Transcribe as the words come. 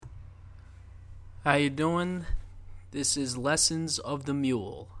How you doing? This is Lessons of the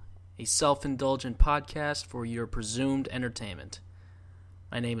Mule, a self-indulgent podcast for your presumed entertainment.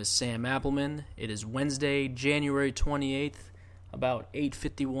 My name is Sam Appleman. It is Wednesday, January 28th, about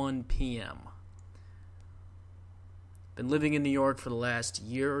 8:51 p.m. Been living in New York for the last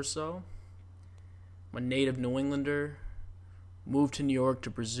year or so. I'm a native New Englander, moved to New York to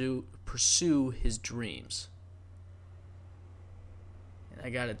pursue his dreams. I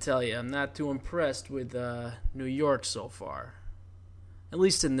gotta tell you, I'm not too impressed with New York so far. At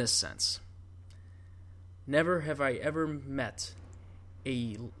least in this sense. Never have I ever met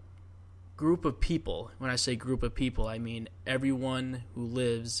a group of people. When I say group of people, I mean everyone who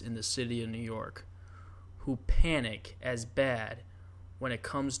lives in the city of New York, who panic as bad when it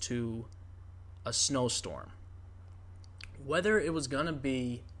comes to a snowstorm. Whether it was gonna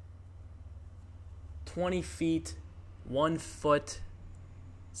be 20 feet, 1 foot,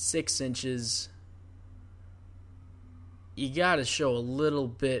 6 inches, you gotta show a little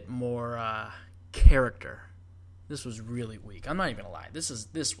bit more character. This was really weak. I'm not even gonna lie. This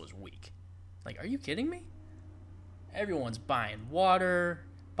was weak. Like, are you kidding me? Everyone's buying water,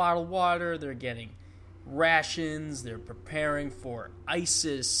 bottled water. They're getting rations. They're preparing for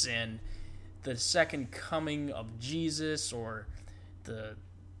ISIS and the second coming of Jesus, or the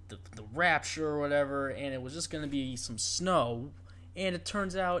rapture or whatever. And it was just gonna be some snow. And it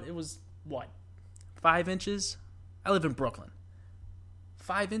turns out it was, 5 inches? I live in Brooklyn.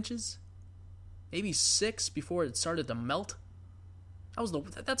 5 inches? Maybe 6 before it started to melt?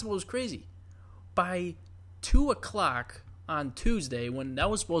 That's what was crazy. By 2 o'clock on Tuesday, when that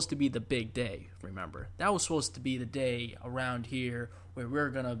was supposed to be the big day, remember? That was supposed to be the day around here where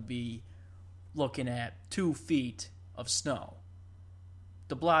we're going to be looking at 2 feet of snow.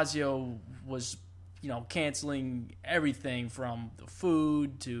 De Blasio was canceling everything from the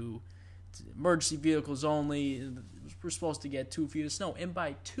food to emergency vehicles only. We're supposed to get 2 feet of snow. And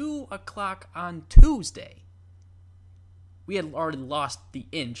by 2 o'clock on Tuesday, we had already lost the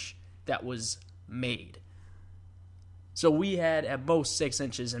inch that was made. So we had at most 6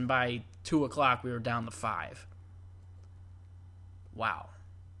 inches, and by 2 o'clock, we were down to 5. Wow.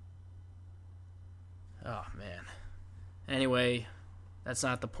 Oh, man. Anyway, that's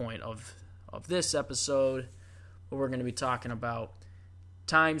not the point of this episode. But we're going to be talking about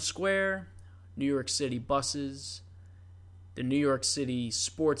Times Square, New York City buses, the New York City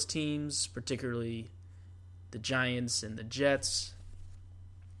sports teams, particularly the Giants and the Jets.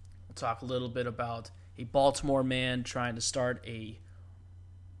 We'll talk a little bit about a Baltimore man trying to start a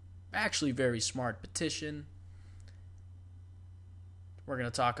actually very smart petition. We're going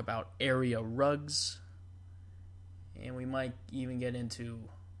to talk about area rugs, and we might even get into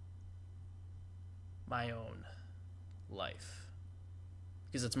my own life,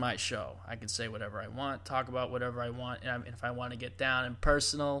 because it's my show. I can say whatever I want, talk about whatever I want, and if I want to get down and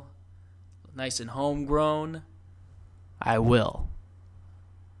personal, nice and homegrown, I will.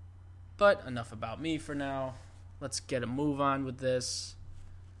 But enough about me for now. Let's get a move on with this.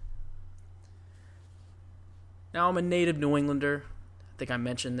 Now, I'm a native New Englander. I think I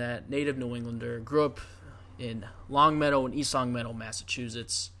mentioned that. Native New Englander. Grew up in Longmeadow and East Longmeadow,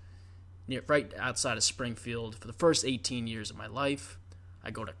 Massachusetts, right outside of Springfield, for the first 18 years of my life.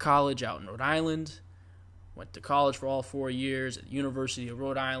 I go to college out in Rhode Island. Went to college for all 4 years at the University of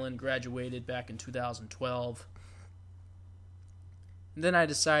Rhode Island. Graduated back in 2012. And then I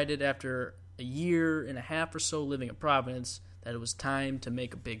decided, after a year and a half or so living in Providence, that it was time to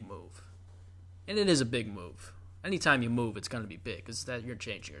make a big move. And it is a big move. Anytime you move, it's going to be big, because you're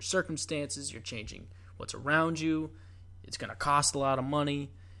changing your circumstances, you're changing what's around you. It's going to cost a lot of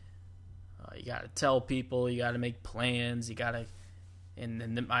money. You got to tell people, you got to make plans, you got to, and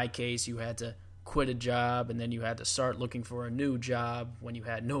in my case, you had to quit a job, and then you had to start looking for a new job when you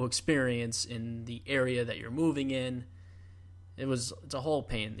had no experience in the area that you're moving in. It's a whole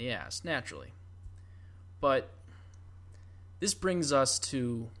pain in the ass, naturally. But this brings us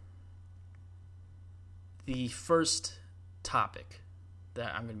to the first topic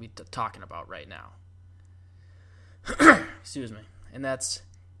that I'm going to be talking about right now. Excuse me. And that's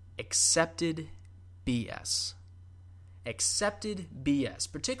accepted BS. Accepted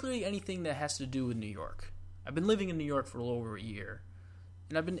BS, particularly anything that has to do with New York. I've been living in New York for a little over a year,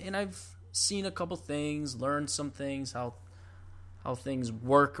 and I've seen a couple things, learned some things, how things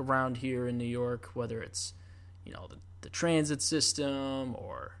work around here in New York, whether it's the transit system,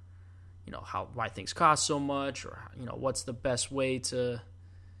 or why things cost so much, or what's the best way to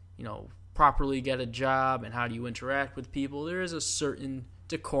properly get a job, and how do you interact with people. There is a certain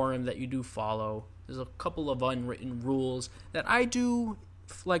decorum that you do follow. There's a couple of unwritten rules that I do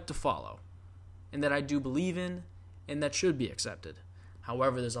like to follow. and that I do believe in and that should be accepted.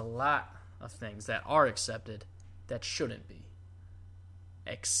 However, there's a lot of things that are accepted that shouldn't be.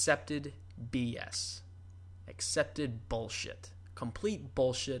 Accepted BS. Accepted bullshit. Complete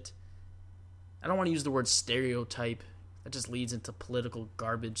bullshit. I don't want to use the word stereotype. That just leads into political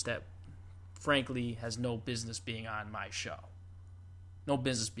garbage that, frankly, has no business being on my show. No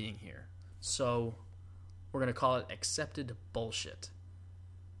business being here. So, we're going to call it accepted bullshit.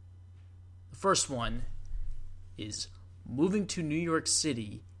 The first one is moving to New York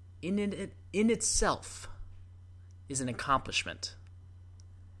City in itself is an accomplishment.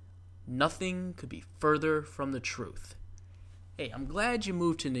 Nothing could be further from the truth. Hey, I'm glad you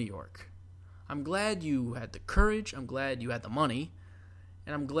moved to New York. I'm glad you had the courage. I'm glad you had the money.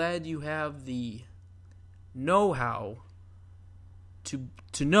 And I'm glad you have the know-how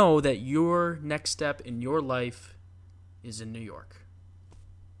to know that your next step in your life is in New York.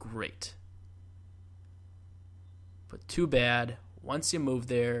 Great. But too bad, once you move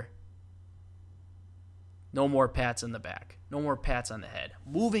there, no more pats on the back. No more pats on the head.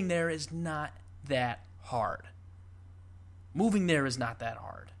 Moving there is not that hard. Moving there is not that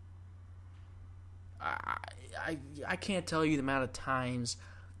hard. I can't tell you the amount of times,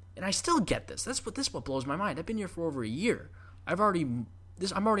 and I still get this. This is what blows my mind. I've been here for over a year. I'm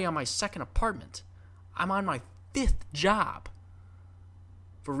already on my second apartment. I'm on my 5th job.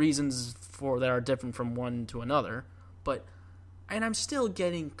 For reasons that are different from one to another. And I'm still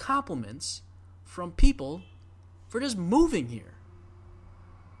getting compliments from people for just moving here.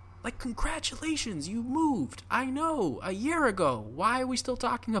 Like, congratulations, you moved. I know, a year ago. Why are we still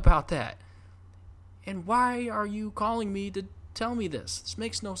talking about that? And why are you calling me to tell me this? This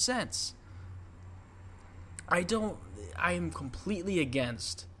makes no sense. I am completely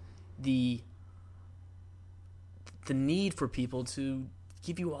against the need for people to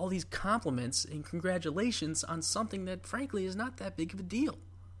give you all these compliments and congratulations on something that, frankly, is not that big of a deal.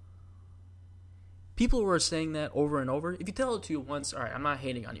 People were saying that over and over. If you tell it to you once, all right, I'm not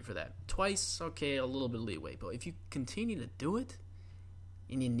hating on you for that. Twice, okay, a little bit of leeway. But if you continue to do it,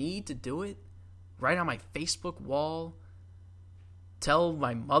 and you need to do it, write on my Facebook wall, tell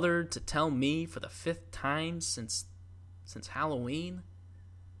my mother to tell me for the 5th time since Halloween,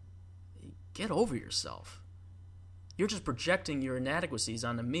 get over yourself. You're just projecting your inadequacies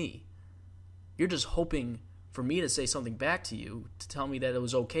onto me. You're just hoping for me to say something back to you to tell me that it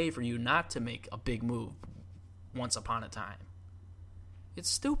was okay for you not to make a big move once upon a time. It's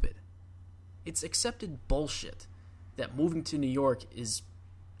stupid. It's accepted bullshit that moving to New York is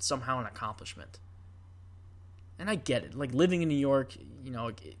somehow an accomplishment. And I get it. Like, living in New York,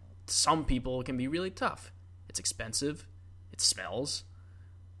 some people, it can be really tough. It's expensive. It smells.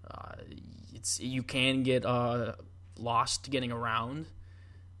 You can get lost getting around.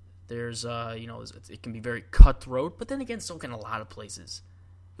 There's, it can be very cutthroat, but then again, so can a lot of places.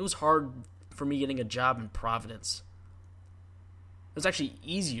 It was hard for me getting a job in Providence. It was actually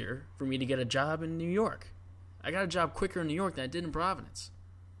easier for me to get a job in New York. I got a job quicker in New York than I did in Providence.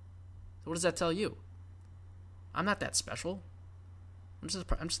 So what does that tell you? I'm not that special. I'm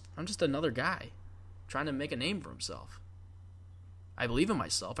just another guy trying to make a name for himself. I believe in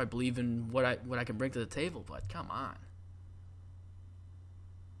myself. I believe in what I can bring to the table, but come on.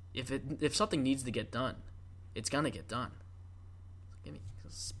 If something needs to get done, it's gonna get done.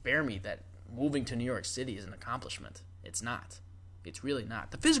 Spare me that moving to New York City is an accomplishment. It's not. It's really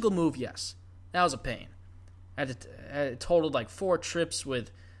not. The physical move, yes, that was a pain. I totaled like 4 trips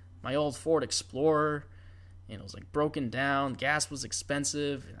with my old Ford Explorer. It was like broken down. Gas was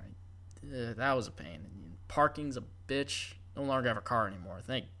expensive. That was a pain. Parking's a bitch. No longer have a car anymore.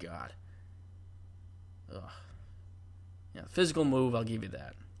 Thank God. Ugh. Yeah, physical move, I'll give you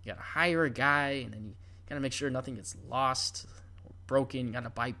that. You gotta hire a guy, and then you gotta make sure nothing gets lost or broken. You gotta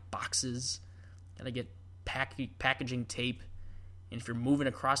buy boxes. You gotta get packaging tape. And if you're moving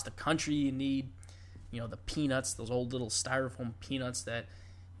across the country, you need, the peanuts, those old little styrofoam peanuts that,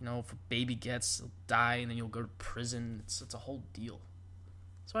 if a baby gets, they'll die, and then you'll go to prison. It's a whole deal.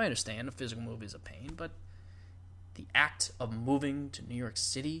 So I understand a physical move is a pain, but the act of moving to New York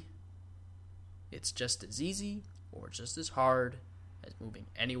City, it's just as easy or just as hard as moving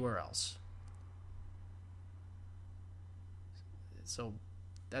anywhere else. So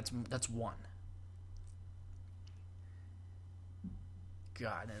that's one.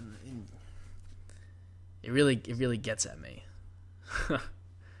 God, and it really gets at me.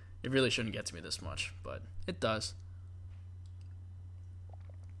 It really shouldn't get to me this much, but it does.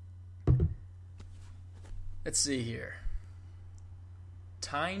 Let's see here.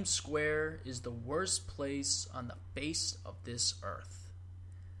 Times Square is the worst place on the face of this earth.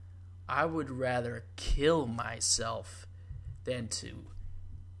 I would rather kill myself than to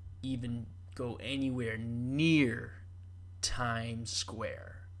even go anywhere near Times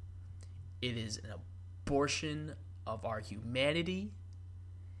Square. It is an abortion of our humanity.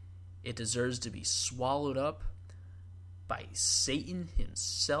 It deserves to be swallowed up by Satan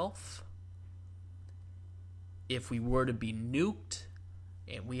himself. If we were to be nuked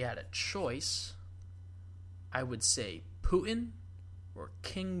and we had a choice, I would say Putin or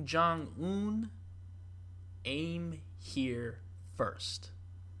Kim Jong-un, aim here first.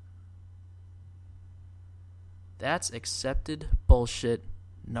 That's accepted bullshit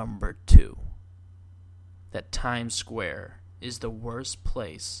number 2. That Times Square is the worst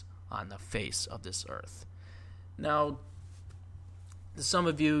place on the face of this earth. Now, some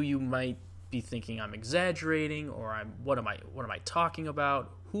of you might be thinking I'm exaggerating, or what am I talking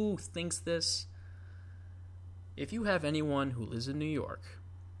about? Who thinks this? If you have anyone who lives in New York,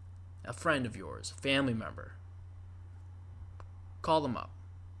 a friend of yours, a family member, call them up.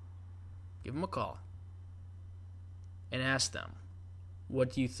 Give them a call. And ask them,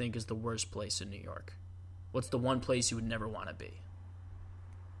 what do you think is the worst place in New York? What's the one place you would never want to be?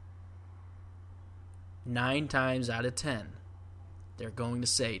 9 times out of 10, they're going to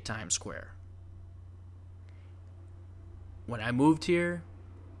say Times Square. When I moved here,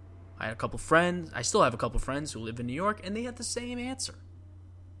 I had a couple friends. I still have a couple friends who live in New York, and they had the same answer.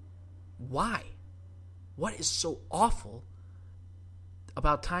 Why? What is so awful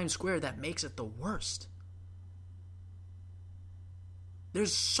about Times Square that makes it the worst?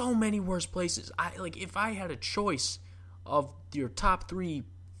 There's so many worse places. If I had a choice of your top 3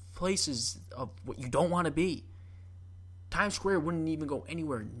 places of what you don't want to be, Times Square wouldn't even go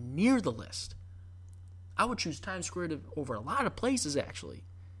anywhere near the list. I would choose Times Square over a lot of places, actually.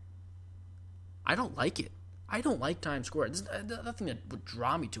 I don't like it. I don't like Times Square. There's nothing that would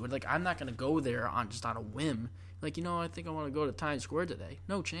draw me to it. I'm not going to go there on a whim. I think I want to go to Times Square today.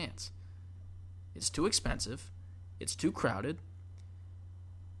 No chance. It's too expensive. It's too crowded.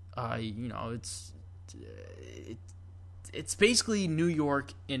 It's basically New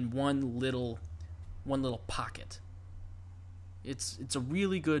York in one little pocket. It's a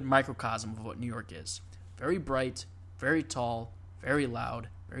really good microcosm of what New York is. Very bright, very tall, very loud,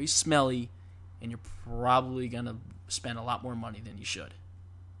 very smelly, and you're probably going to spend a lot more money than you should.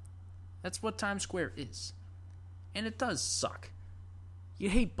 That's what Times Square is. And it does suck. You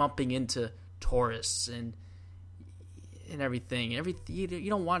hate bumping into tourists and everything. You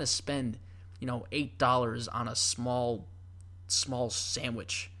don't want to spend, $8 on a small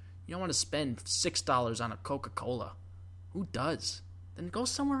sandwich. You don't want to spend $6 on a Coca-Cola. Who does? Then go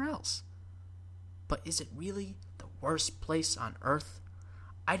somewhere else. But is it really the worst place on earth?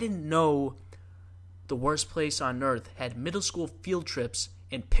 I didn't know the worst place on earth had middle school field trips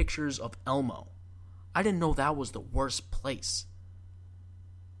and pictures of Elmo. I didn't know that was the worst place.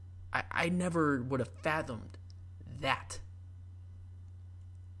 I never would have fathomed that.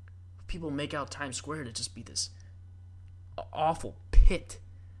 People make out Times Square to just be this awful pit.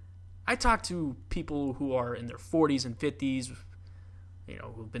 I talk to people who are in their 40s and 50s,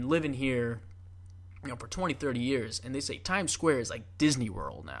 who've been living here, for 20, 30 years, and they say Times Square is like Disney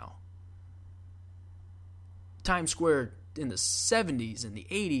World now. Times Square in the 70s and the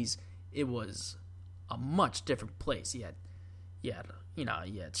 80s, it was a much different place. You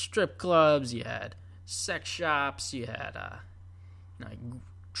had strip clubs, you had sex shops, you had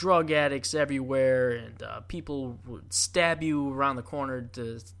drug addicts everywhere, and people would stab you around the corner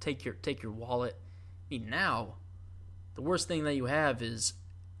to take your wallet. Now, the worst thing that you have is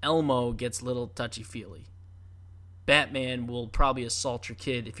Elmo gets a little touchy-feely. Batman will probably assault your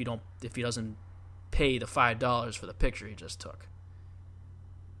kid if he doesn't pay the $5 for the picture he just took.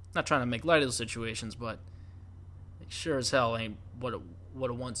 Not trying to make light of those situations, but it sure as hell ain't what it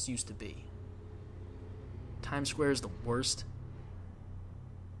once used to be. Times Square is the worst.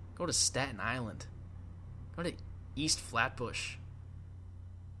 Go to Staten Island. Go to East Flatbush.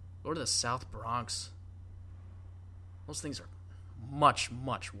 Go to the South Bronx. Those things are much,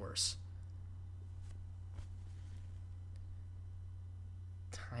 much worse.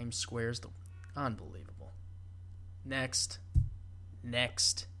 Times Square is unbelievable. Next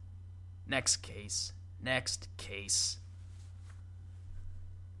case.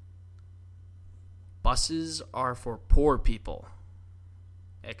 Buses are for poor people.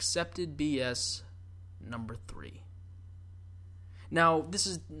 Accepted BS number 3. Now,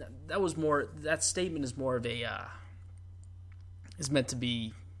 that statement is more of a, is meant to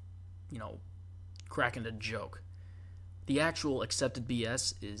be, cracking a joke. The actual accepted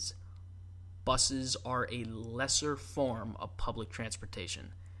BS is buses are a lesser form of public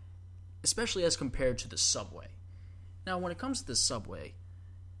transportation. especially as compared to the subway. Now, when it comes to the subway,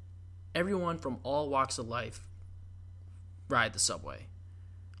 everyone from all walks of life ride the subway.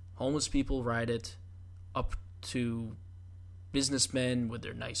 Homeless people ride it, up to businessmen with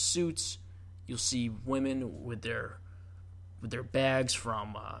their nice suits. You'll see women with their bags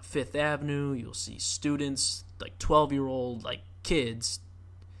from Fifth Avenue. You'll see students, like 12-year-old like kids.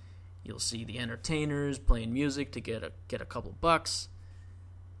 You'll see the entertainers playing music to get a couple bucks.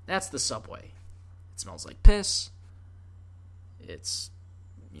 That's the subway. It smells like piss. It's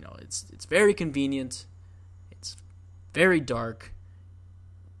very convenient. It's very dark.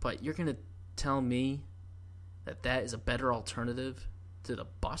 But you're gonna tell me that is a better alternative to the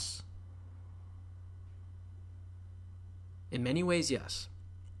bus? In many ways, yes.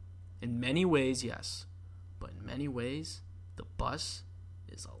 In many ways, yes. But in many ways, the bus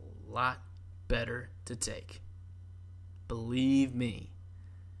is a lot better to take. Believe me.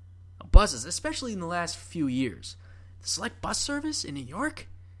 Buses, especially in the last few years. The Select bus service in New York,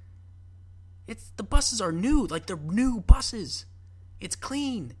 the buses are new, like they're new buses. It's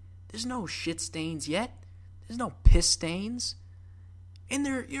clean. There's no shit stains yet. There's no piss stains. And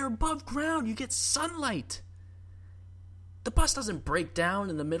you're above ground. You get sunlight. The bus doesn't break down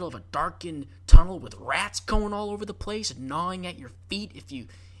in the middle of a darkened tunnel with rats going all over the place and gnawing at your feet if you're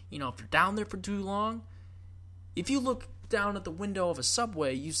down there for too long. If you look down at the window of a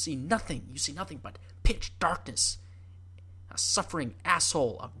subway, you see nothing. You see nothing but pitch darkness. A suffering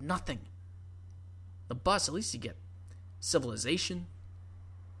asshole of nothing. The bus, at least you get civilization.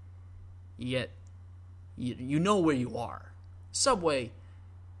 You know where you are. Subway,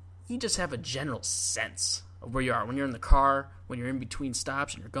 you just have a general sense of where you are. When you're in the car, when you're in between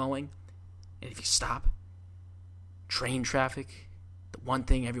stops and you're going, and if you stop, train traffic, the one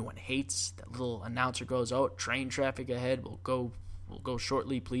thing everyone hates, that little announcer goes, "Oh, train traffic ahead, will go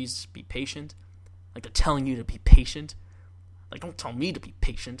shortly, please be patient." Like they're telling you to be patient. Like, don't tell me to be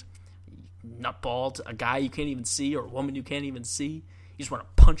patient. Nutballed, a guy you can't even see or a woman you can't even see. You just want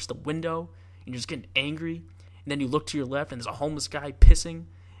to punch the window and you're just getting angry. And then you look to your left and there's a homeless guy pissing.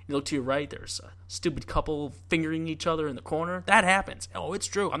 You look to your right, there's a stupid couple fingering each other in the corner. That happens. Oh, it's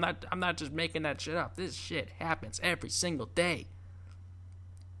true. I'm not just making that shit up. This shit happens every single day.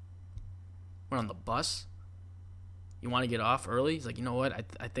 When on the bus, you want to get off early. He's like, you know what?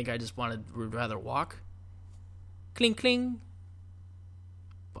 I think I just would rather walk. Cling, cling.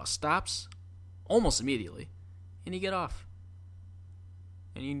 Bus stops almost immediately, and you get off.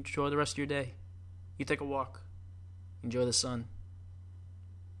 And you enjoy the rest of your day. You take a walk. Enjoy the sun.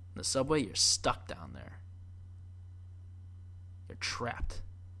 In the subway, you're stuck down there. You're trapped.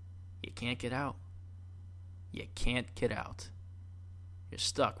 You can't get out. You can't get out. You're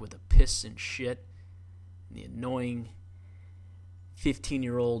stuck with the piss and shit and the annoying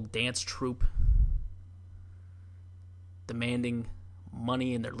 15-year-old dance troupe demanding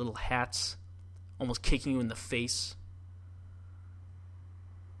money in their little hats, almost kicking you in the face.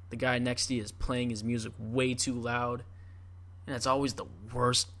 The guy next to you is playing his music way too loud, and it's always the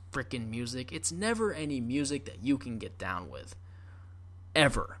worst freaking music. It's never any music that you can get down with.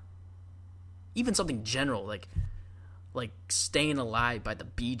 Ever. Even something general, like Staying Alive by the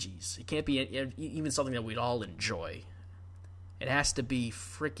Bee Gees. It can't be even something that we'd all enjoy. It has to be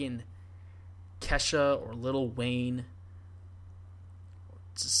freaking Kesha or Lil Wayne.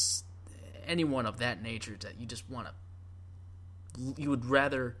 Just anyone of that nature that you just want to. You would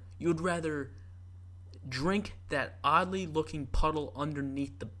rather drink that oddly looking puddle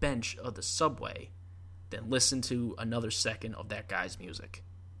underneath the bench of the subway than listen to another second of that guy's music.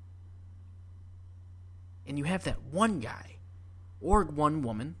 And you have that one guy or one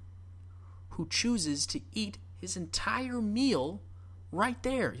woman who chooses to eat his entire meal right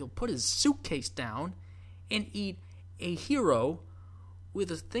there. He'll put his suitcase down and eat a hero with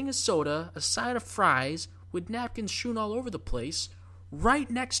a thing of soda, a side of fries, with napkins strewn all over the place, right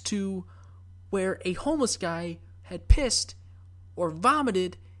next to where a homeless guy had pissed or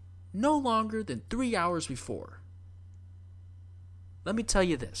vomited no longer than 3 hours before. Let me tell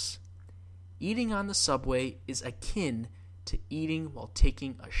you this. Eating on the subway is akin to eating while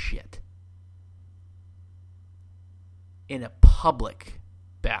taking a shit. In a public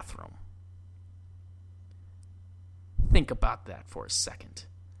bathroom. Think about that for a second.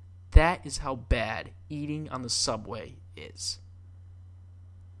 That is how bad eating on the subway is.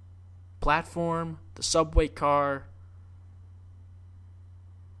 Platform, the subway car,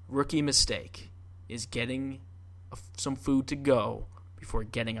 rookie mistake is getting some food to go before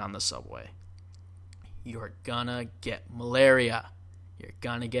getting on the subway. You're gonna get malaria. You're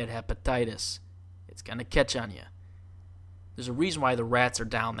gonna get hepatitis. It's gonna catch on you. There's a reason why the rats are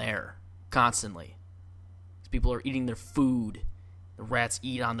down there. constantly. People are eating their food. The rats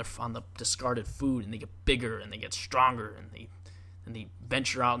eat on the discarded food, and they get bigger and they get stronger, and they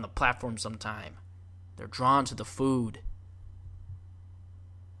venture out on the platform sometime. They're drawn to the food.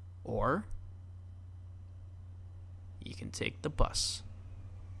 Or you can take the bus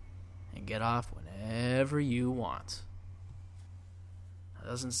and get off whenever you want. Now,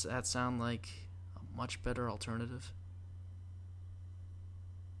 doesn't that sound like a much better alternative?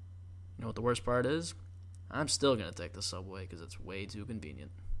 You know what the worst part is? I'm still going to take the subway because it's way too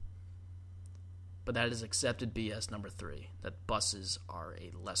convenient. But that is accepted BS number 3, that buses are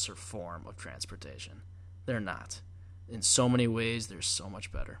a lesser form of transportation. They're not. In so many ways, they're so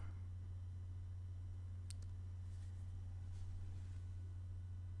much better.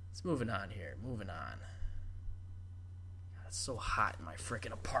 Let's moving on here. Moving on. God, it's so hot in my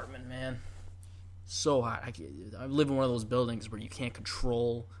freaking apartment, man. So hot. I live in one of those buildings where you can't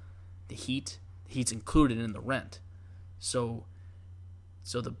control the heat. The heat's included in the rent. So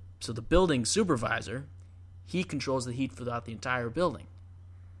the building supervisor, he controls the heat throughout the entire building.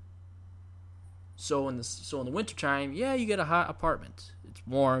 So in the wintertime, yeah, you get a hot apartment. It's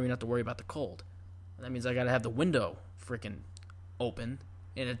warm, you don't have to worry about the cold. And that means I gotta have the window freaking open,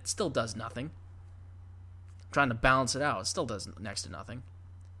 and it still does nothing. I'm trying to balance it out, it still does next to nothing.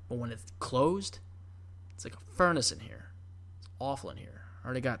 But when it's closed, it's like a furnace in here. It's awful in here. I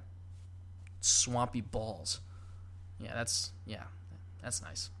already got swampy balls. Yeah, that's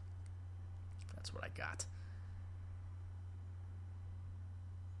nice. That's what I got.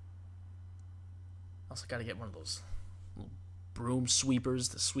 Also got to get one of those little broom sweepers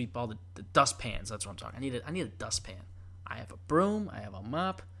to sweep all the dustpans. That's what I'm talking. I need a dustpan. I have a broom. I have a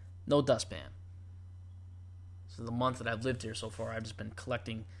mop. No dustpan. So the month that I've lived here so far, I've just been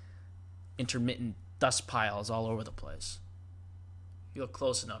collecting intermittent dust piles all over the place. If you look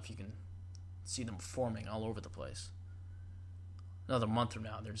close enough, you can see them forming all over the place. Another month from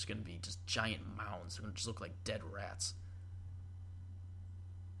now, they're just going to be just giant mounds. They're going to just look like dead rats.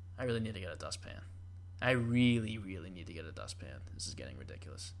 I really need to get a dustpan. I really, really need to get a dustpan. This is getting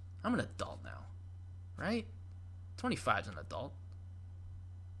ridiculous. I'm an adult now, right? 25 is an adult.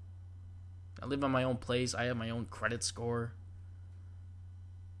 I live on my own place. I have my own credit score.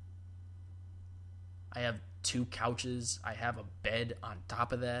 I have 2 couches. I have a bed on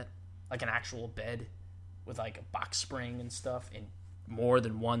top of that. Like an actual bed with like a box spring and stuff, and more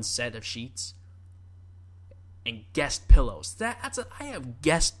than one set of sheets. And guest pillows. I have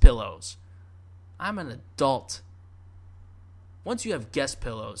guest pillows. I'm an adult. Once you have guest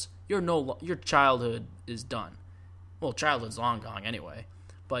pillows, your childhood is done. Well, childhood's long gone anyway.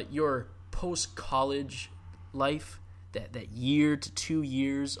 But your post-college life, that year to 2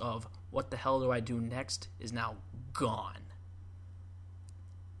 years of what the hell do I do next, is now gone.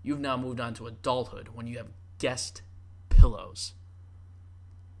 You've now moved on to adulthood when you have guest pillows.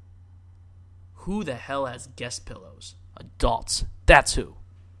 Who the hell has guest pillows? Adults. That's who.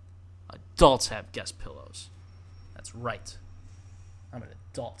 Adults have guest pillows. That's right. I'm an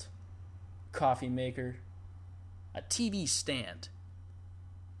adult. Coffee maker. A TV stand.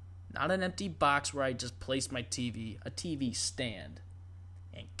 Not an empty box where I just place my TV. A TV stand.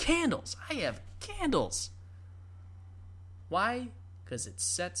 And candles. I have candles. Why? Because it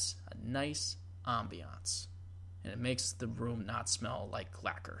sets a nice ambiance. And it makes the room not smell like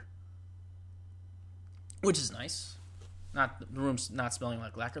lacquer. Which is nice. The room's not smelling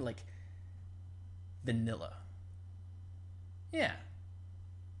like lacquer, like vanilla. Yeah.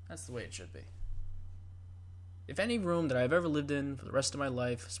 That's the way it should be. If any room that I've ever lived in for the rest of my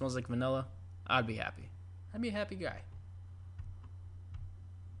life smells like vanilla, I'd be happy. I'd be a happy guy.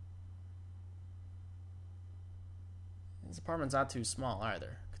 This apartment's not too small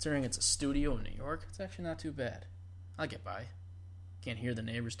either. Considering it's a studio in New York, it's actually not too bad. I'll get by. Can't hear the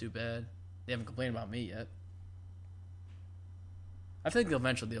neighbors too bad. They haven't complained about me yet. I think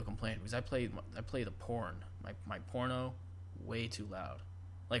eventually they'll complain because I play the porn. My porno way too loud.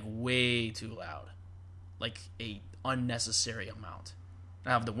 Like way too loud. Like a unnecessary amount.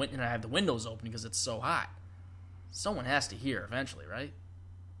 And I have the windows open because it's so hot. Someone has to hear eventually, right?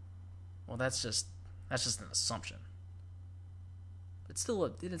 Well, that's just an assumption. It's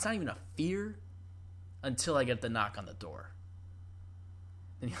not even a fear until I get the knock on the door.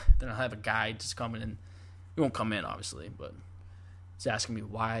 Then I'll have a guy just come in, and he won't come in obviously, but he's asking me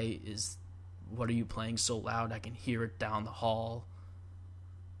what are you playing so loud? I can hear it down the hall.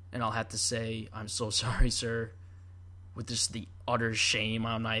 And I'll have to say, I'm so sorry, sir, with just the utter shame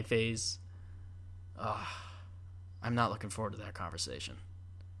on my face. I'm not looking forward to that conversation.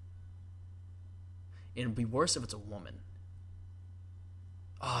 It'd be worse if it's a woman.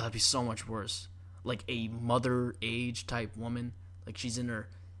 Oh, that'd be so much worse. Like a mother age type woman. Like she's in her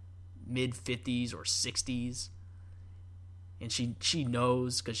mid 50s or 60s. And she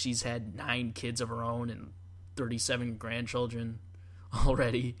knows because she's had 9 kids of her own and 37 grandchildren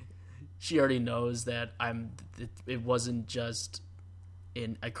already. She already knows that it wasn't just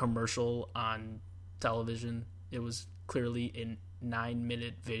in a commercial on television. It was clearly a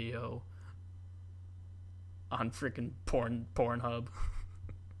 9-minute video on freaking Pornhub.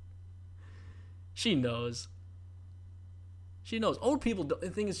 She knows. She knows. Old people don't. The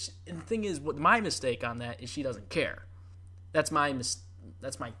thing is, what my mistake on that is she doesn't care. That's my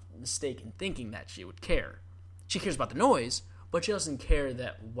mistake in thinking that she would care. She cares about the noise, but she doesn't care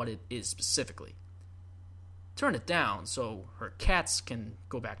that what it is specifically. Turn it down so her cats can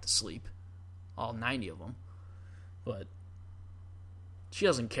go back to sleep, all 90 of them. But she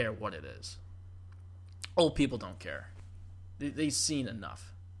doesn't care what it is. Old people don't care. They've seen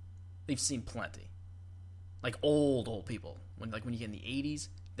enough. They've seen plenty. Like old people, when you get in the 80s,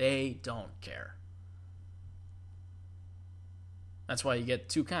 they don't care. That's why you get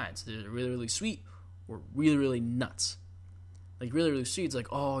 2 kinds. They're really, really sweet or really, really nuts. Like really, really sweet, it's like,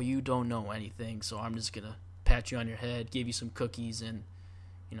 oh, you don't know anything, so I'm just gonna pat you on your head, give you some cookies, and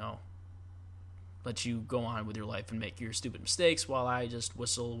let you go on with your life and make your stupid mistakes while I just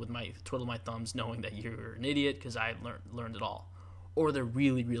twiddle my thumbs, knowing that you're an idiot because I learned it all. Or they're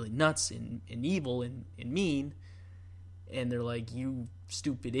really, really nuts and evil and mean, and they're like, you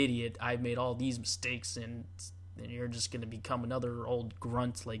stupid idiot, I've made all these mistakes, and you're just going to become another old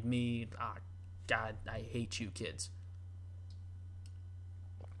grunt like me. Ah, God, I hate you kids.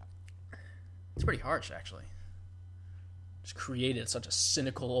 It's pretty harsh, actually. Just created such a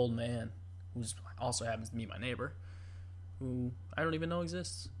cynical old man, who's also happens to be my neighbor, who I don't even know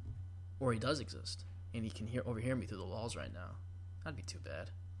exists. Or he does exist, and he can overhear me through the walls right now. That'd be too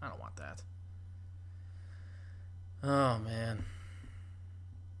bad. I don't want that. Oh, man.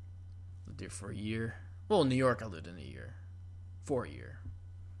 Lived here for a year. Well, in New York, I lived in a year. For a year.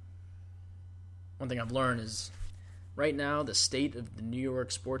 One thing I've learned is, right now, the state of the New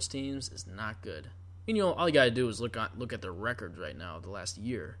York sports teams is not good. And, all you got to do is look at their records right now, the last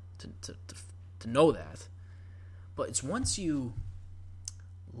year, to know that. But it's once you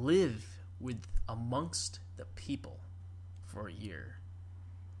live amongst the people for a year,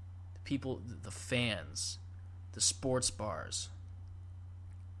 the people, the fans, the sports bars,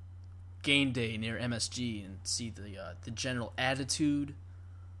 game day near MSG, and see the general attitude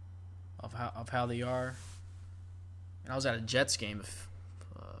of how they are. And I was at a Jets game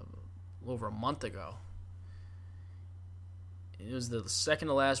a little over a month ago. It was the second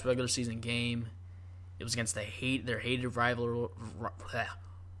to last regular season game. It was against their hated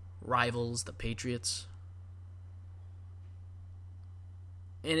rivals, the Patriots.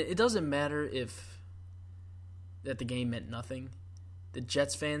 And it doesn't matter that the game meant nothing. The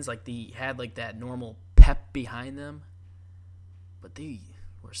Jets fans had that normal pep behind them, but they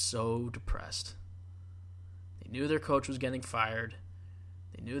were so depressed. They knew their coach was getting fired.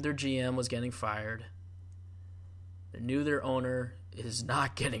 They knew their GM was getting fired. They knew their owner is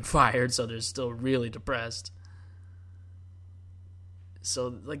not getting fired, so they're still really depressed. So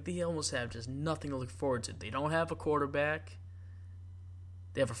they almost have just nothing to look forward to. They don't have a quarterback.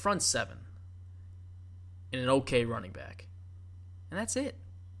 They have a front 7 and an okay running back. And that's it.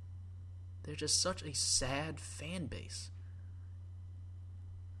 They're just such a sad fan base.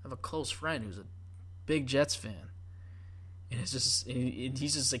 I have a close friend who's a big Jets fan. And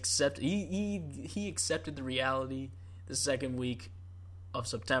he's just accepted. He accepted the reality the second week of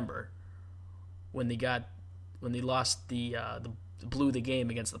September when they blew the game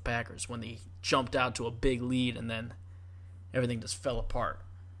against the Packers, when they jumped out to a big lead and then everything just fell apart.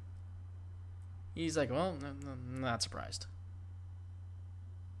 He's like, well, I'm not surprised.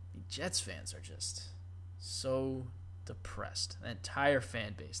 The Jets fans are just so depressed. The entire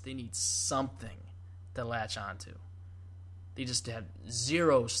fan base, they need something to latch onto. They just have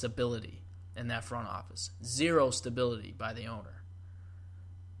zero stability in that front office. Zero stability by the owner.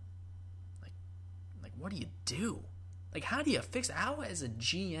 Like what do you do? How do you fix it? How, as a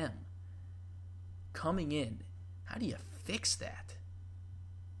GM coming in, how do you fix that?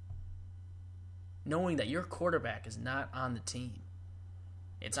 Knowing that your quarterback is not on the team.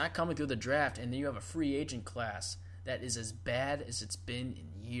 It's not coming through the draft, and then you have a free agent class that is as bad as it's been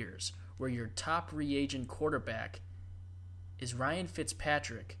in years, where your top free agent quarterback is Ryan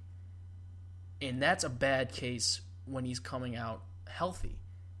Fitzpatrick, and that's a bad case when he's coming out healthy.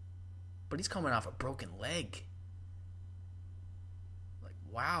 But he's coming off a broken leg.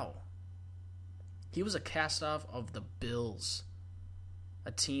 Wow. He was a cast-off of the Bills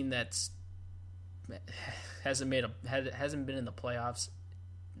a team that's hasn't been in the playoffs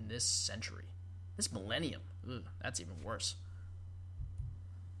in this century, this millennium. Ugh, that's even worse.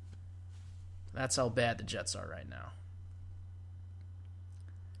 That's how bad the Jets are right now.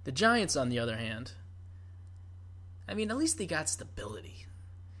 The Giants, on the other hand, I mean, at least they got stability.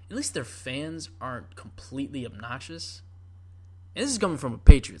 At least their fans aren't completely obnoxious. And this is coming from a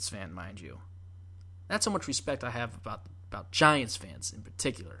Patriots fan, mind you. That's how much respect I have about Giants fans in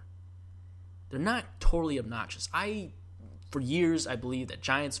particular. They're not totally obnoxious. For years, I believed that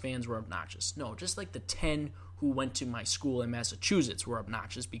Giants fans were obnoxious. No, just like the 10 who went to my school in Massachusetts were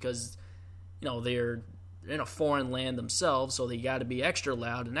obnoxious because, they're in a foreign land themselves, so they got to be extra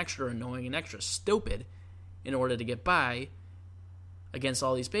loud and extra annoying and extra stupid in order to get by against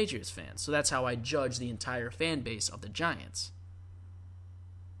all these Patriots fans. So that's how I judge the entire fan base of the Giants.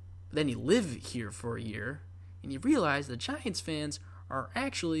 But then you live here for a year, and you realize the Giants fans are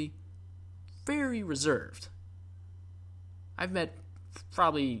actually very reserved. I've met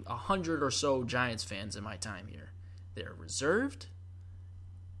probably 100 or so Giants fans in my time here. They're reserved.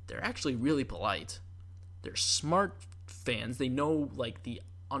 They're actually really polite. They're smart fans. They know, the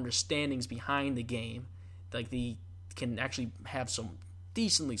understandings behind the game. They can actually have some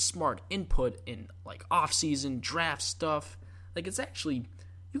decently smart input in, off-season draft stuff. You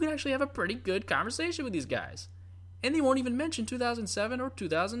can actually have a pretty good conversation with these guys. And they won't even mention 2007 or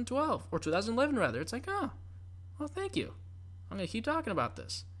 2012, or 2011 rather. It's oh, well, thank you. I'm going to keep talking about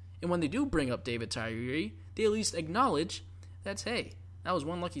this. And when they do bring up David Tyree, they at least acknowledge that's, hey, that was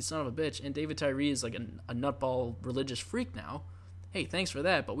one lucky son of a bitch, and David Tyree is a nutball religious freak now. Hey, thanks for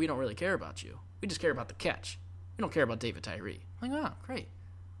that, but we don't really care about you. We just care about the catch. We don't care about David Tyree. Oh, great.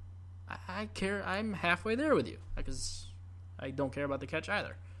 I care. I'm halfway there with you, because I don't care about the catch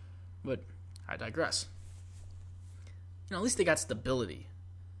either. But I digress. At least they got stability.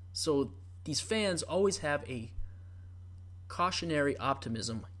 So these fans always have a cautionary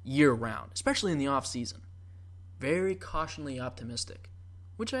optimism year-round, especially in the off-season. Very cautionally optimistic,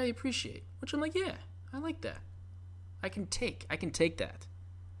 which I appreciate. Which I'm yeah, I like that. I can take that.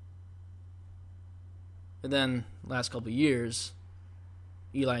 But then, last couple of years,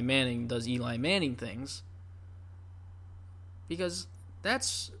 Eli Manning does Eli Manning things because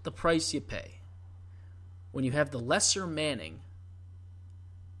that's the price you pay. When you have the lesser Manning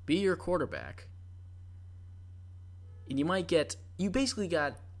be your quarterback, and you basically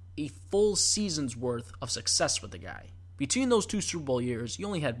got a full season's worth of success with the guy. Between those 2 Super Bowl years, you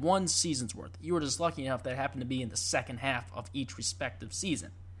only had 1 season's worth. You were just lucky enough that it happened to be in the second half of each respective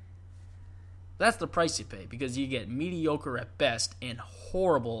season. That's the price you pay, because you get mediocre at best and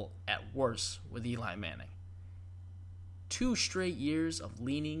horrible at worst with Eli Manning. 2 straight years of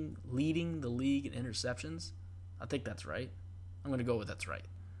leading the league in interceptions. I think that's right. I'm going to go with that's right.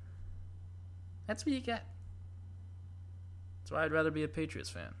 That's what you get. That's why I'd rather be a Patriots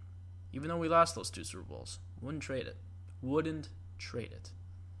fan. Even though we lost those 2 Super Bowls. Wouldn't trade it.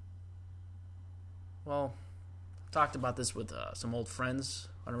 Well, I've talked about this with some old friends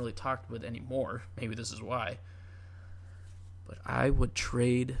I don't really talk with anymore. Maybe this is why. But I would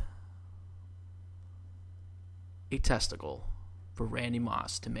trade a testicle for Randy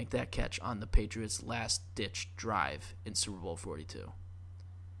Moss to make that catch on the Patriots' last-ditch drive in Super Bowl 42.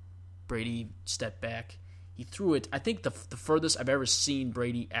 Brady stepped back. He threw it, I think, the furthest I've ever seen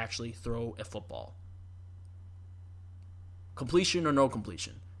Brady actually throw a football. Completion or no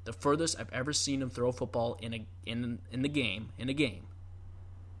completion. The furthest I've ever seen him throw a football in a game,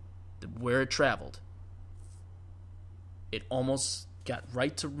 where it traveled. It almost got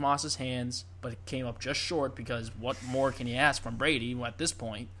right to Moss's hands, but it came up just short because what more can you ask from Brady at this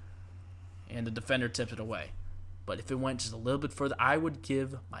point? And the defender tipped it away. But if it went just a little bit further, I would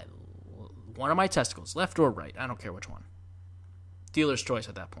give one of my testicles, left or right, I don't care which one. Dealer's choice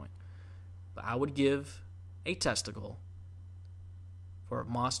at that point. But I would give a testicle for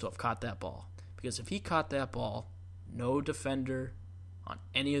Moss to have caught that ball. Because if he caught that ball, no defender on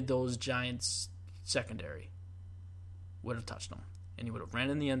any of those Giants secondary would have touched him. And he would have ran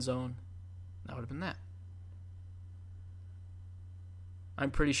in the end zone. That would have been that.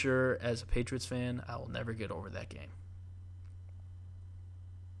 I'm pretty sure as a Patriots fan, I will never get over that game.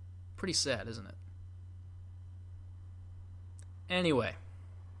 Pretty sad, isn't it? Anyway,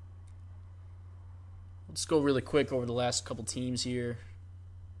 let's go really quick over the last couple teams here.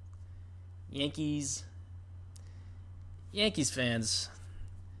 Yankees fans,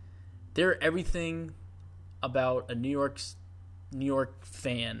 they're everything about a New York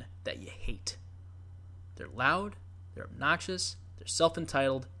fan that you hate. They're loud, they're obnoxious, they're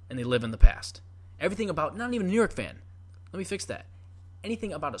self-entitled, and they live in the past. Everything about, not even a New York fan. Let me fix that.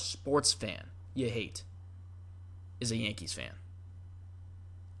 anything about a sports fan you hate is a Yankees fan.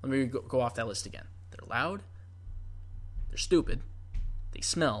 Let me go off that list again. They're loud. They're stupid. They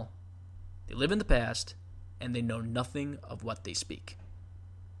smell. They live in the past. And they know nothing of what they speak.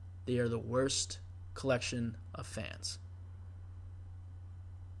 They are the worst collection of fans.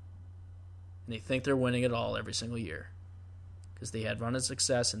 And they think they're winning it all every single year. Because they had run of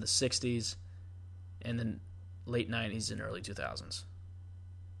success in the 60s and the late 90s and early 2000s.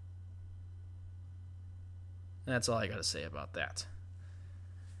 And that's all I got to say about that.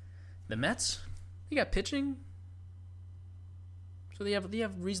 The Mets, they got pitching. So they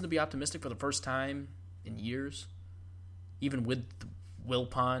have reason to be optimistic for the first time in years. Even with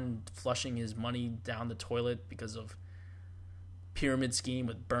Wilpon flushing his money down the toilet because of pyramid scheme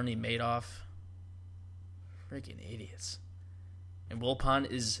with Bernie Madoff. Freaking idiots. And Wilpon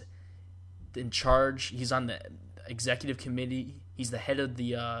is in charge. He's on the executive committee. He's the head of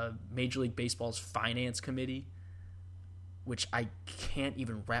the Major League Baseball's finance committee, which I can't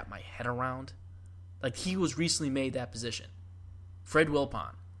even wrap my head around. Like, he was recently made that position. Fred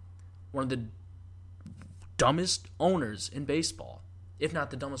Wilpon, one of the dumbest owners in baseball, if not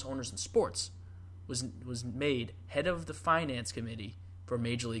the dumbest owners in sports, was made head of the finance committee for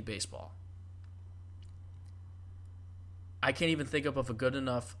Major League Baseball. I can't even think of a good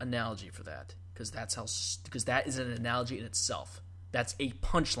enough analogy for that, because that is an analogy in itself. That's a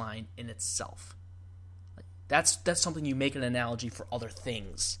punchline in itself. That's something you make an analogy for other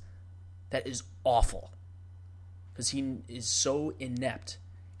things. That is awful, because he is so inept.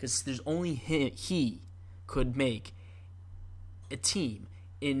 Because there's only he could make a team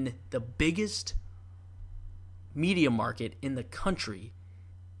in the biggest media market in the country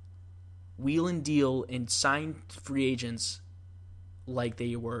wheel and deal and sign free agents like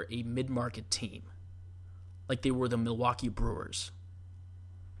they were a mid-market team. Like they were the Milwaukee Brewers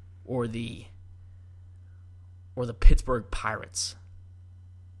or the Pittsburgh Pirates.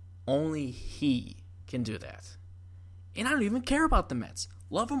 Only he can do that. And I don't even care about the Mets.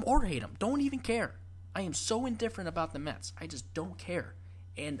 Love them or hate them. Don't even care. I am so indifferent about the Mets. I just don't care.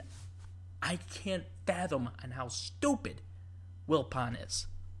 And I can't fathom on how stupid Wilpon is.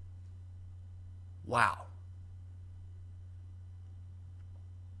 Wow.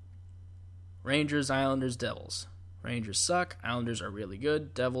 Rangers, Islanders, Devils. Rangers suck. Islanders are really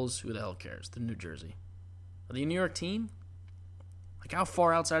good. Devils, who the hell cares? They're New Jersey. Are they a New York team? Like, how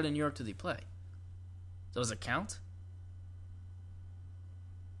far outside of New York do they play? Does it count?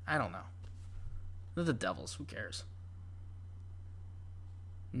 I don't know. They're the Devils. Who cares?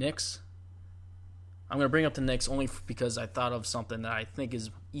 Knicks. I'm going to bring up the Knicks only because I thought of something that I think is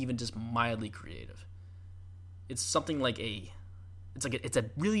even just mildly creative. It's something like it's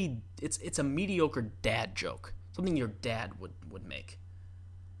a mediocre dad joke. Something your dad would make.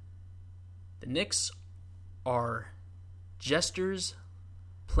 The Knicks are jesters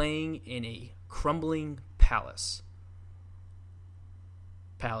playing in a crumbling palace.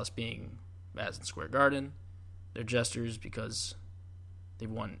 Palace being Madison Square Garden. They're jesters because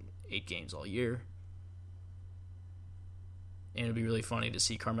they've won 8 games all year. And it'd be really funny to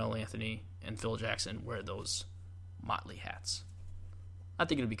see Carmelo Anthony and Phil Jackson wear those motley hats. I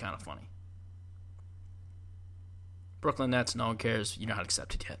think it'd be kind of funny. Brooklyn Nets, no one cares. You're not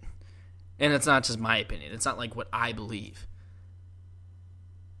accepted yet. And it's not just my opinion. It's not like what I believe.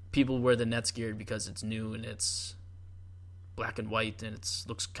 People wear the Nets gear because it's new and it's black and white and it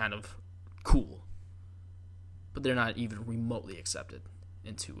looks kind of cool. But they're not even remotely accepted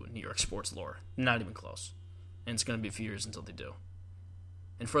into New York sports lore. Not even close. And it's going to be a few years until they do.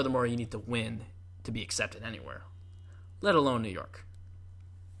 And furthermore, you need to win to be accepted anywhere, let alone New York.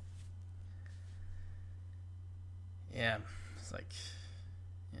 Yeah, it's like,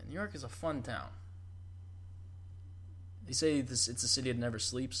 New York is a fun town. They say it's a city that never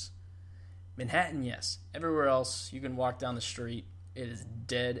sleeps. Manhattan, yes. Everywhere else, you can walk down the street. It is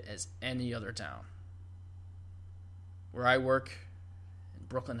dead as any other town. Where I work, in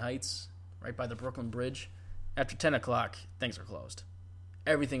Brooklyn Heights, right by the Brooklyn Bridge, after 10 o'clock, things are closed.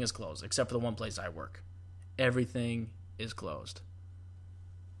 Everything is closed, except for the one place I work. Everything is closed.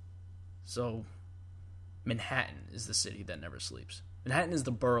 So, Manhattan is the city that never sleeps. Manhattan is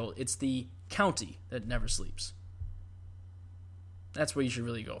the borough. It's the county that never sleeps. That's what you should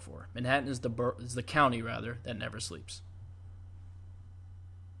really go for. Manhattan is the county, rather, that never sleeps.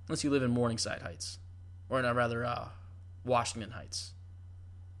 Unless you live in Morningside Heights. Or, Washington Heights.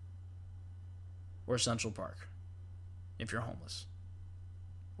 Or Central Park. If you're homeless.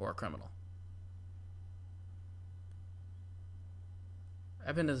 Or a criminal.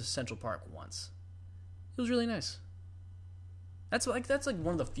 I've been to Central Park once. It was really nice. That's like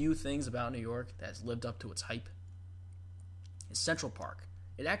one of the few things about New York that has lived up to its hype. Is Central Park.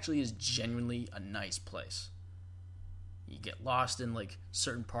 It actually is genuinely a nice place. You get lost in like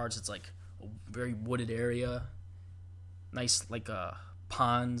certain parts. It's like a very wooded area. Nice like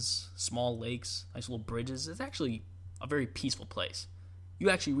ponds, small lakes, nice little bridges. It's actually a very peaceful place. You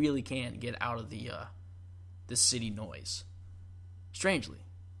actually really can get out of the city noise. Strangely,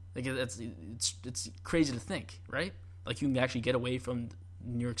 like it's crazy to think, right? Like you can actually get away from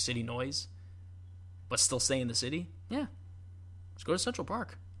New York City noise, but still stay in the city. Yeah, just go to Central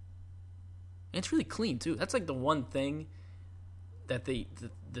Park. And it's really clean too. That's like the one thing that the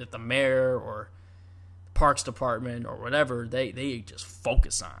mayor or Parks Department or whatever they just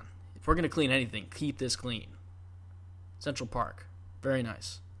focus on. If we're gonna clean anything, keep this clean. Central Park, very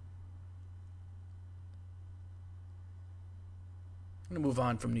nice. I'm gonna move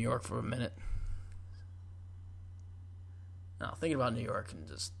on from New York for a minute. Now, thinking about New York and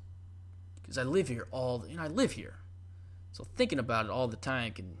just because I live here I live here, so thinking about it all the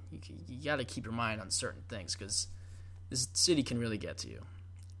time you got to keep your mind on certain things because this city can really get to you.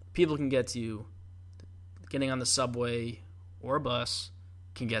 People can get to you. Getting on the subway or a bus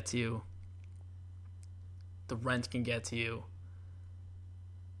can get to you. The rent can get to you.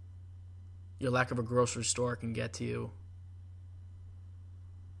 Your lack of a grocery store can get to you.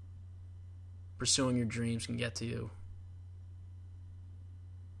 Pursuing your dreams can get to you.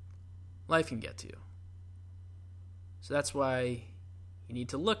 Life can get to you. So that's why you need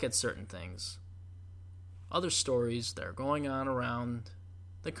to look at certain things. Other stories that are going on around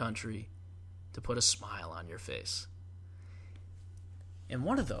the country to put a smile on your face. And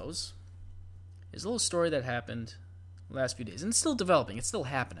one of those is a little story that happened the last few days. And it's still developing. It's still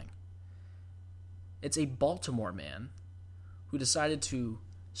happening. It's a Baltimore man who decided to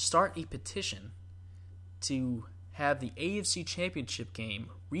start a petition to have the AFC Championship game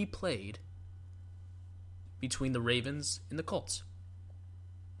replayed between the Ravens and the Colts.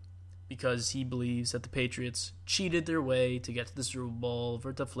 Because he believes that the Patriots cheated their way to get to the Super Bowl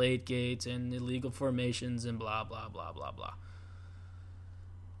for Deflategate and illegal formations and blah, blah, blah, blah, blah.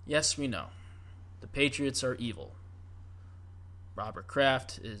 Yes, we know. The Patriots are evil. Robert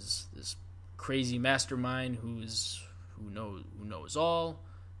Kraft is this crazy mastermind who knows all.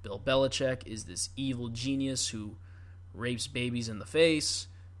 Bill Belichick is this evil genius who rapes babies in the face.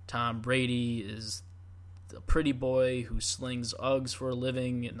 Tom Brady is the pretty boy who slings Uggs for a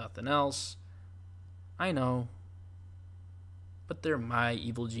living and nothing else. I know. But they're my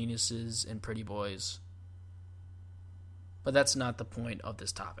evil geniuses and pretty boys. But that's not the point of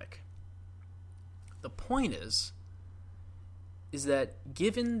this topic. The point is that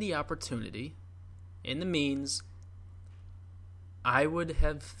given the opportunity and the means, I would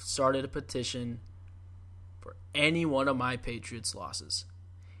have started a petition for any one of my Patriots losses.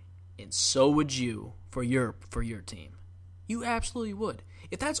 And so would you for your team. You absolutely would.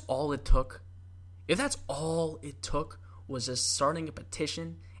 If that's all it took was just starting a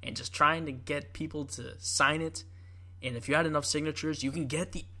petition and just trying to get people to sign it, and if you had enough signatures, you can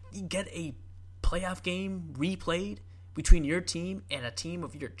get a playoff game replayed between your team and a team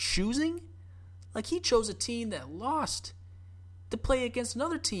of your choosing. Like he chose a team that lost to play against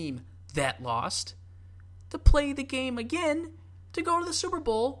another team that lost to play the game again to go to the Super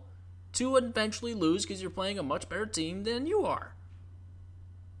Bowl to eventually lose because you're playing a much better team than you are.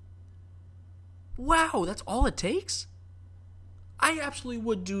 Wow, that's all it takes? I absolutely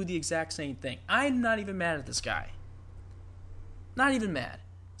would do the exact same thing. I'm not even mad at this guy. Not even mad.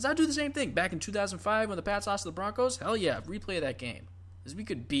 Because I'd do the same thing. Back in 2005 when the Pats lost to the Broncos, hell yeah, replay that game. Because we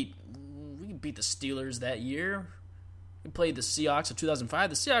could beat the Steelers that year. We played the Seahawks in 2005.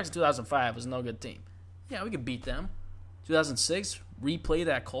 The Seahawks in 2005 was no good team. Yeah, we could beat them. 2006, replay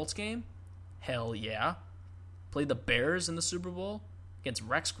that Colts game? Hell yeah. Play the Bears in the Super Bowl against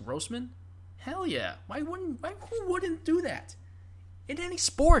Rex Grossman? Hell yeah. Who wouldn't do that? In any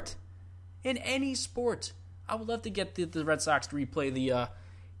sport. I would love to get the Red Sox to replay the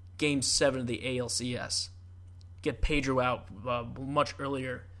Game 7 of the ALCS. Get Pedro out much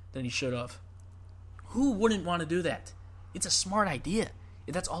earlier than he should have. Who wouldn't want to do that? It's a smart idea.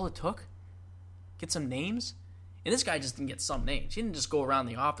 If that's all it took. Get some names. And this guy just didn't get some names. He didn't just go around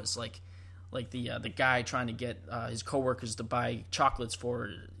the office like the guy trying to get his coworkers to buy chocolates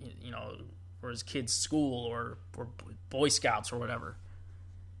for his kid's school or for Boy Scouts or whatever.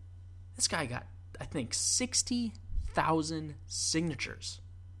 This guy got, I think, 60,000 signatures.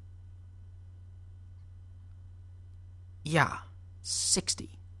 Yeah,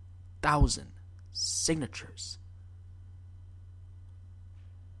 60,000 signatures.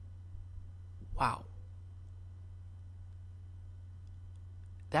 Wow.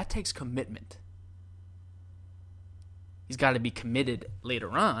 that takes commitment. He's got to be committed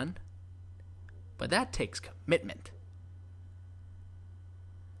later on, but that takes commitment.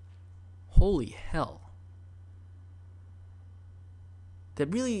 Holy hell. That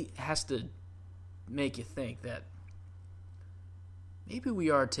really has to make you think that maybe we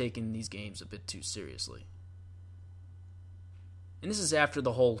are taking these games a bit too seriously. And this is after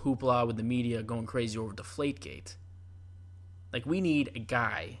the whole hoopla with the media going crazy over Deflategate. Like, we need a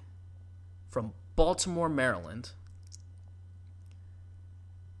guy from Baltimore, Maryland,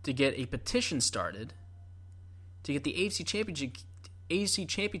 to get a petition started to get the AFC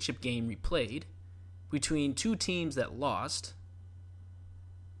Championship game replayed between two teams that lost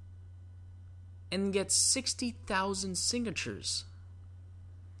and get 60,000 signatures.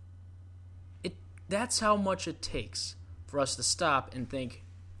 That's how much it takes for us to stop and think,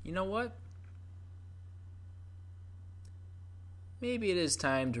 you know what? Maybe it is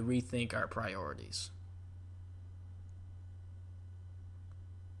time to rethink our priorities.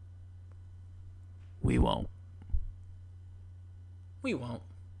 We won't. We won't.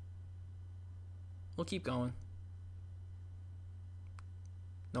 We'll keep going.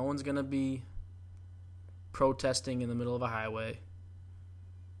 No one's going to be protesting in the middle of a highway.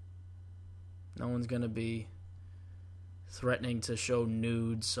 No one's going to be threatening to show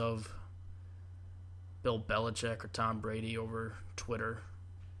nudes of Bill Belichick or Tom Brady over Twitter.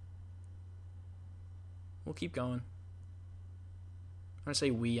 We'll keep going. When I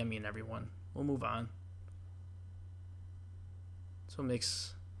say we, I mean everyone. We'll move on. That's what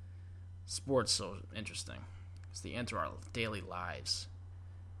makes sports so interesting. It's they enter our daily lives.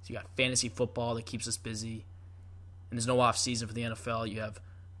 So you got fantasy football that keeps us busy. And there's no off season for the NFL. You have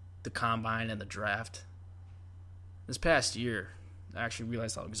the combine and the draft. This past year, I actually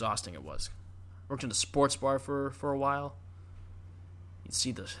realized how exhausting it was. I worked in a sports bar for a while. You'd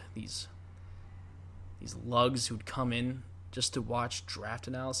see these lugs who'd come in just to watch draft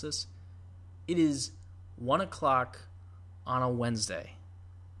analysis. It is 1 o'clock on a Wednesday.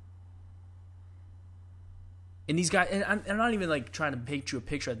 And these guys, and I'm not even like trying to paint you a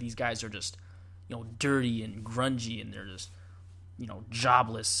picture that these guys are just, dirty and grungy and they're just,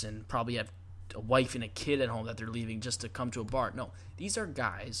 jobless and probably have a wife and a kid at home that they're leaving just to come to a bar. No, these are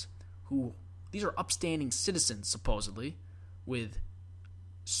guys these are upstanding citizens, supposedly, with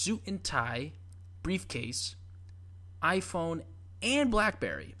suit and tie, briefcase, iPhone, and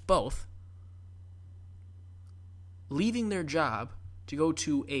BlackBerry, both, leaving their job to go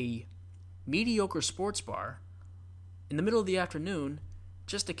to a mediocre sports bar in the middle of the afternoon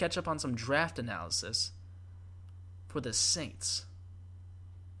just to catch up on some draft analysis for the Saints.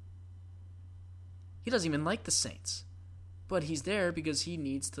 He doesn't even like the Saints, but he's there because he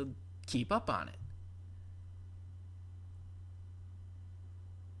needs to keep up on it.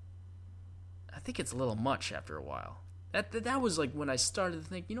 I think it's a little much after a while. That was like when I started to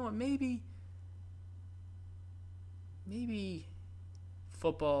think, you know what, maybe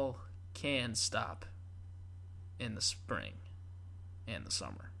football can stop in the spring and the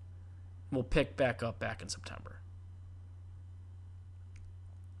summer. We'll pick back up back in September.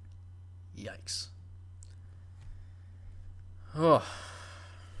 Yikes. Oh.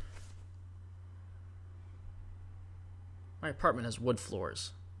 My apartment has wood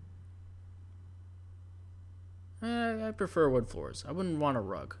floors. I prefer wood floors. I wouldn't want a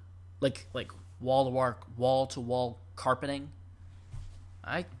rug. Like wall-to-wall carpeting.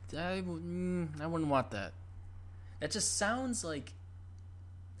 I wouldn't want that. That just sounds like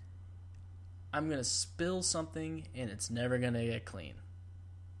I'm going to spill something and it's never going to get clean.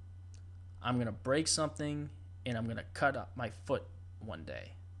 I'm going to break something and I'm going to cut up my foot one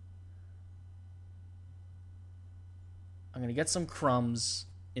day. I'm going to get some crumbs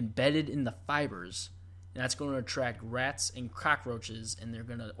embedded in the fibers, and that's going to attract rats and cockroaches, and they're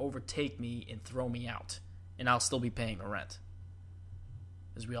going to overtake me and throw me out. And I'll still be paying the rent.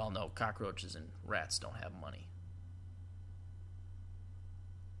 As we all know, cockroaches and rats don't have money.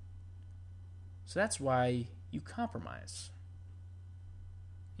 So that's why you compromise.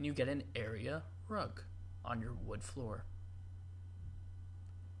 And you get an area rug on your wood floor.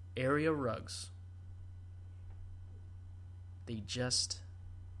 Area rugs. They just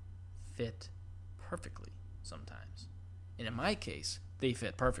fit perfectly sometimes. And in my case, they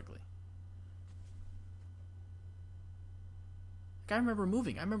fit perfectly. Like I remember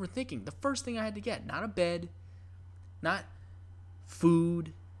moving. I remember thinking the first thing I had to get, not a bed, not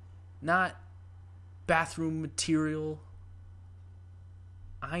food, not bathroom material.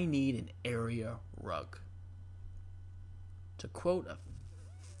 I need an area rug. To quote a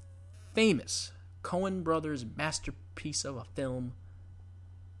famous Coen Brothers masterpiece of a film,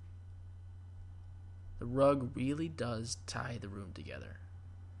 The rug really does tie the room together.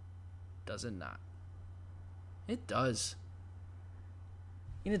 Does it not? It does.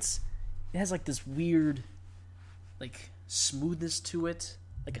 And it has like this weird, like, smoothness to it,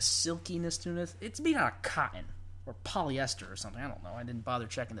 like a silkiness to it. It's made out of cotton or polyester or something. I don't know. I didn't bother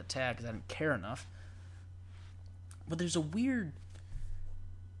checking the tag because I didn't care enough. But there's a weird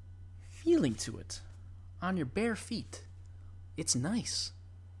feeling to it on your bare feet. It's nice.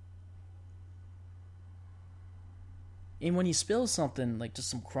 And when you spill something, like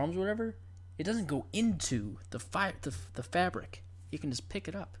just some crumbs or whatever, it doesn't go into the fabric. You can just pick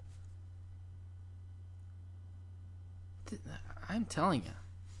it up. I'm telling you,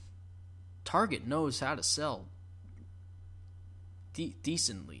 Target knows how to sell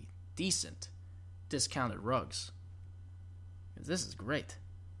decent discounted rugs. This is great.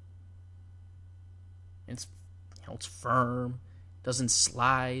 It's firm, doesn't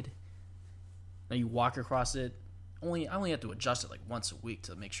slide. Now you walk across it. I only have to adjust it like once a week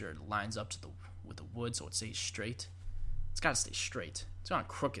to make sure it lines up with the wood so it stays straight. It's got to stay straight. It's gone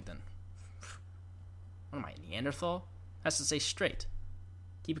crooked then. What am I, Neanderthal? It has to stay straight.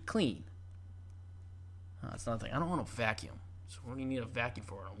 Keep it clean. That's another thing. I don't want to vacuum. So what do you need a vacuum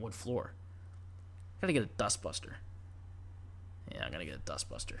for on a wood floor? Gotta get a dust buster. Yeah, I gotta get a dust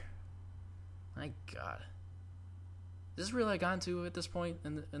buster. My God. Is this really I got into at this point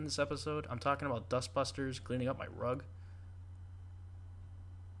in this episode? I'm talking about dust busters, cleaning up my rug.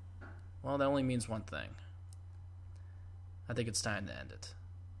 Well, that only means one thing. I think it's time to end it.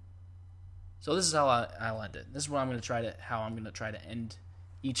 So this is how I'll end it. This is what I'm going to try to end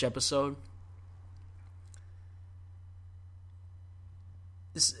each episode.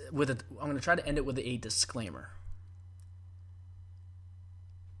 I'm going to try to end it with a disclaimer.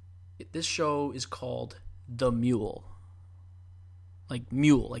 This show is called The Mule. Like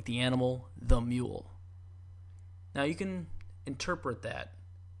mule, like the animal, the mule. Now you can interpret that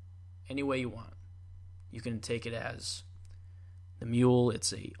any way you want. You can take it as the mule,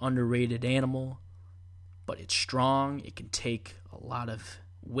 it's a underrated animal, but it's strong. It can take a lot of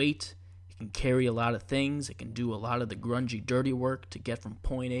weight. It can carry a lot of things. It can do a lot of the grungy, dirty work to get from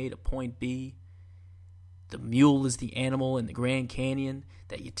point A to point B. The mule is the animal in the Grand Canyon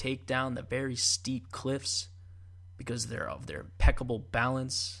that you take down the very steep cliffs because they're of their impeccable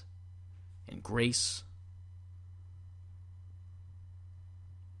balance and grace.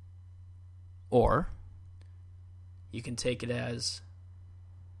 Or you can take it as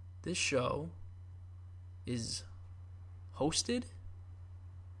this show is hosted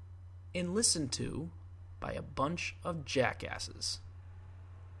and listened to by a bunch of jackasses.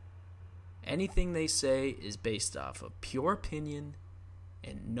 Anything they say is based off of pure opinion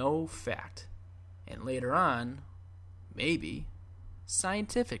and no fact. And later on, maybe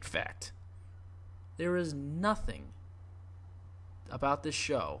scientific fact. There is nothing about this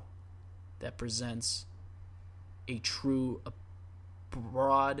show that presents a true,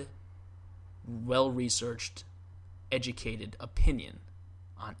 broad, well-researched, educated opinion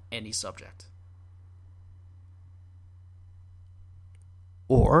on any subject.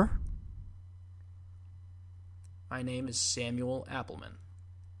 Or, my name is Samuel Appleman.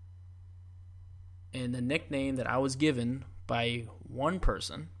 And the nickname that I was given by one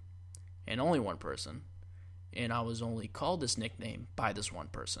person, and only one person, and I was only called this nickname by this one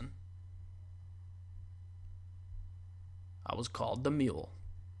person, I was called the Mule.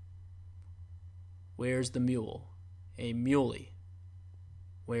 Where's the mule? A muley.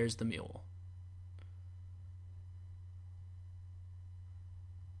 Where's the mule?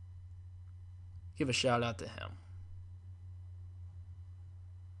 Give a shout out to him.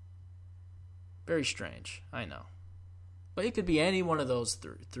 Very strange, I know. But it could be any one of those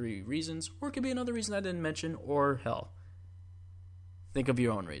three reasons, or it could be another reason I didn't mention, or hell, think of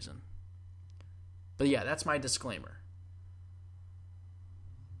your own reason. But yeah, that's my disclaimer.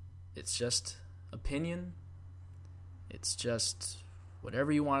 It's just opinion. It's just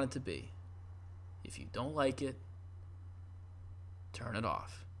whatever you want it to be. If you don't like it, turn it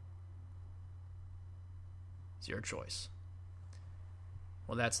off. It's your choice.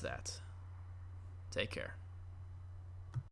 Well, that's that. Take care.